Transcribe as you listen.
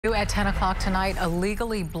At 10 o'clock tonight, a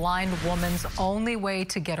legally blind woman's only way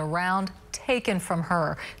to get around taken from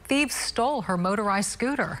her. Thieves stole her motorized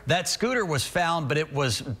scooter. That scooter was found, but it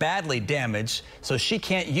was badly damaged, so she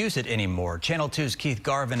can't use it anymore. Channel 2's Keith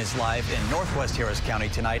Garvin is live in Northwest Harris County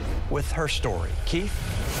tonight with her story. Keith?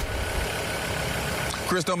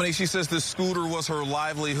 Chris Dominique, she says this scooter was her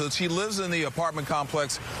livelihood. She lives in the apartment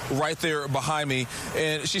complex right there behind me.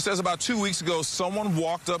 And she says about 2 weeks ago, someone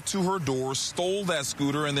walked up to her door, stole that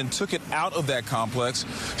scooter, and then took it out of that complex.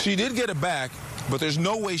 She did get it back, but there's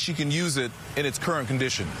no way she can use it in its current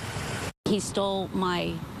condition. He stole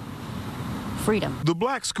my freedom. The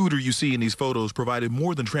black scooter you see in these photos provided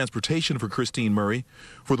more than transportation for Christine Murray.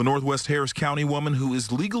 For the Northwest Harris County woman who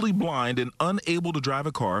is legally blind and unable to drive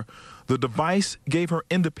a car, the device gave her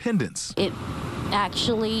independence. It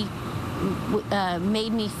actually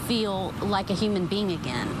made me feel like a human being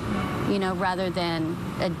again, you know, rather than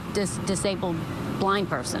a disabled blind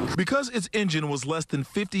person. Because its engine was less than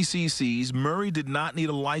 50 cc's, Murray did not need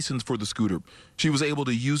a license for the scooter. She was able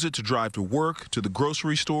to use it to drive to work, to the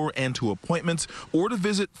grocery store, and to appointments, or to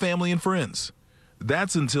visit family and friends.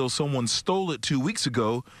 That's until someone stole it 2 weeks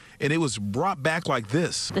ago, and it was brought back like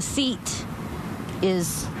this. The seat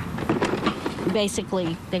is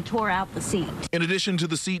basically, they tore out the seat. In addition to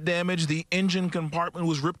the seat damage, the engine compartment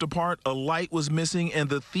was ripped apart, a light was missing, and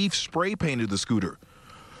the thief spray painted the scooter.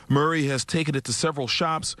 Murray has taken it to several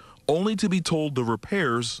shops, only to be told the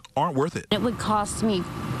repairs aren't worth it. It would cost me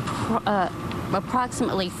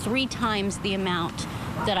approximately 3 times the amount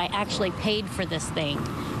that I actually paid for this thing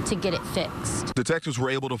to get it fixed. Detectives were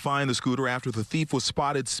able to find the scooter after the thief was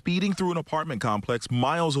spotted speeding through an apartment complex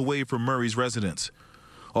miles away from Murray's residence.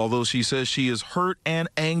 Although she says she is hurt and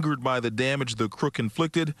angered by the damage the crook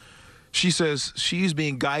inflicted, she says she's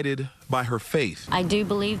being guided by her faith. I do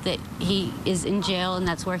believe that he is in jail and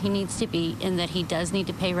that's where he needs to be, and that he does need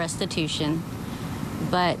to pay restitution.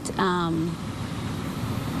 But,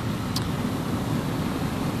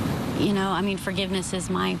 you know, I mean, forgiveness is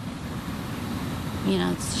my, you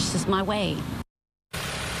know, it's just my way.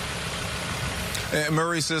 And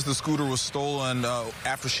Murray says the scooter was stolen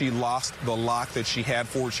after she lost the lock that she had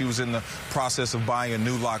for it. She was in the process of buying a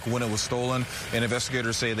new lock when it was stolen, and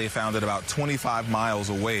investigators say they found it about 25 miles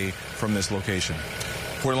away from this location.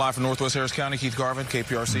 Reporting live from Northwest Harris County, Keith Garvin,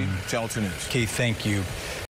 KPRC, Channel 2 News. Keith, thank you.